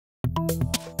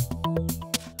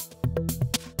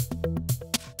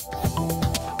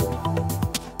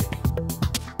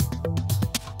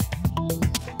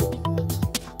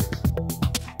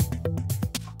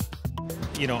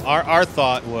our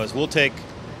thought was we'll take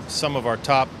some of our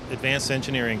top advanced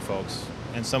engineering folks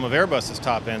and some of Airbus's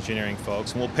top engineering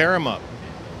folks, and we'll pair them up.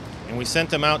 And we sent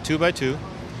them out 2 by 2,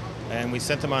 and we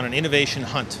sent them on an innovation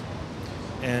hunt.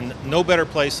 And no better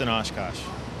place than Oshkosh,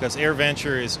 because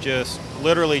AirVenture is just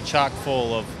literally chock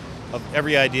full of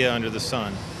every idea under the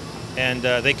sun. And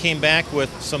they came back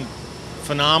with some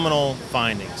phenomenal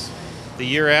findings. The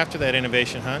year after that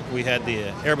innovation hunt, we had the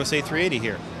Airbus A380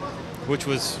 here, which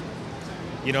was,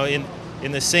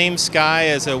 in the same sky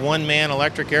as a one-man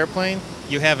electric airplane,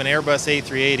 you have an Airbus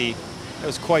A380. That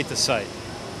was quite the sight.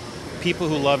 People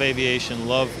who love aviation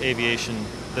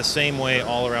the same way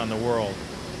all around the world.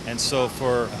 And so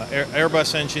for an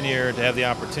Airbus engineer to have the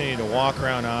opportunity to walk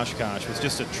around Oshkosh was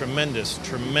just a tremendous,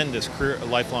 tremendous career,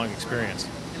 lifelong experience.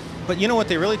 But what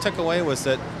they really took away was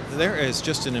that there is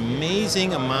just an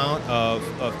amazing amount of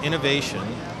innovation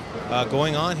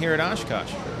going on here at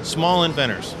Oshkosh. Small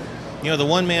inventors. The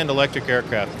one-man electric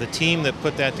aircraft, the team that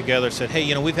put that together said,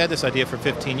 hey, we've had this idea for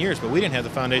 15 years, but we didn't have the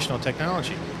foundational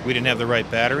technology. We didn't have the right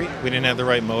battery, we didn't have the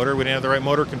right motor, we didn't have the right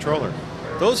motor controller.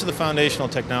 Those are the foundational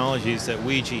technologies that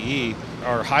we, GE,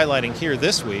 are highlighting here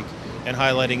this week and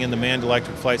highlighting in the Manned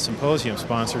Electric Flight Symposium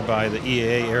sponsored by the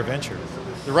EAA AirVenture.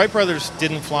 The Wright brothers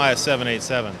didn't fly a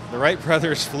 787. The Wright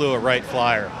brothers flew a Wright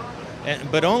Flyer.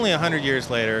 But only 100 years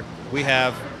later, we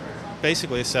have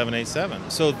basically a 787.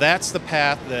 So that's the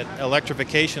path that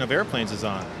electrification of airplanes is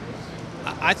on.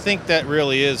 I think that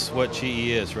really is what GE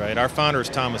is, right? Our founder is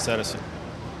Thomas Edison.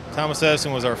 Thomas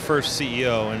Edison was our first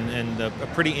CEO and a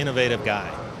pretty innovative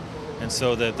guy. And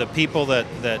so the people that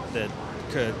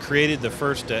created the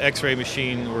first X-ray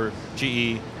machine were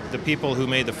GE. The people who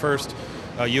made the first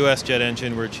U.S. jet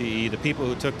engine were GE. The people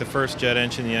who took the first jet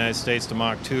engine in the United States to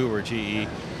Mach 2 were GE.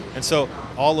 And so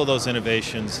all of those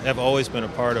innovations have always been a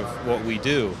part of what we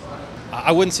do.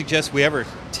 I wouldn't suggest we ever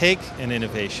take an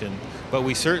innovation, but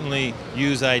we certainly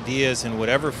use ideas in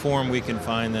whatever form we can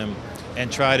find them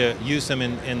and try to use them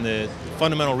in the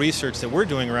fundamental research that we're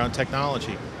doing around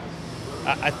technology.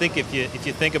 I think if you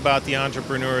think about the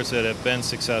entrepreneurs that have been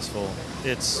successful,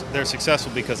 they're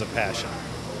successful because of passion.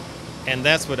 And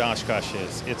that's what Oshkosh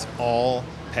is. It's all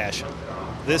passion.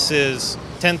 This is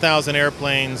 10,000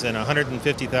 airplanes and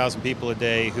 150,000 people a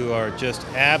day who are just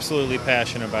absolutely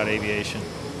passionate about aviation.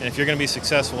 And if you're going to be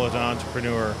successful as an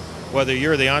entrepreneur, whether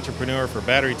you're the entrepreneur for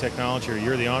battery technology or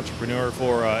you're the entrepreneur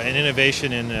for an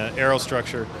innovation in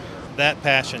aerostructure, that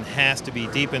passion has to be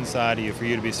deep inside of you for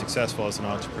you to be successful as an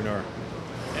entrepreneur.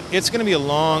 It's going to be a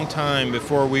long time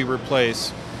before we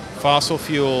replace fossil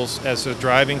fuels as a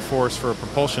driving force for a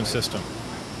propulsion system.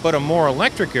 But a more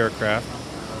electric aircraft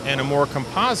and a more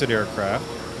composite aircraft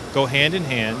go hand in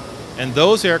hand, and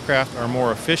those aircraft are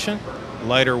more efficient,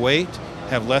 lighter weight,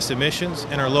 have less emissions,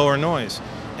 and are lower noise.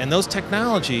 And those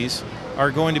technologies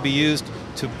are going to be used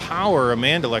to power a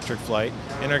manned electric flight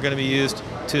and are going to be used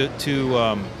to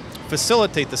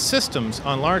facilitate the systems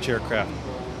on large aircraft.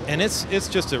 And it's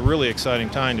just a really exciting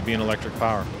time to be in electric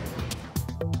power.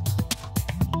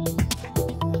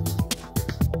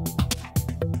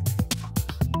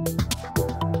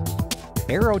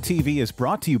 Aero-TV is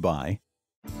brought to you by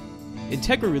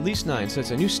Integra Release 9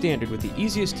 sets a new standard with the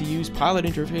easiest to use pilot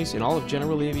interface in all of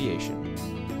general aviation.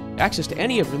 Access to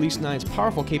any of Release 9's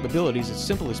powerful capabilities is as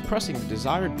simple as pressing the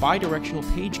desired bidirectional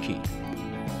page key.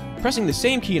 Pressing the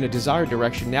same key in a desired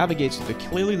direction navigates through the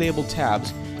clearly labeled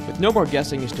tabs with no more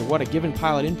guessing as to what a given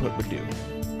pilot input would do.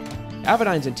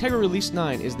 Avidyne's Integra Release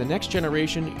 9 is the next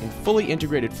generation in fully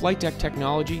integrated flight deck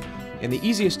technology, and the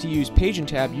easiest to use page and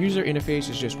tab user interface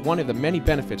is just one of the many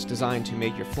benefits designed to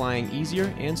make your flying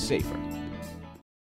easier and safer.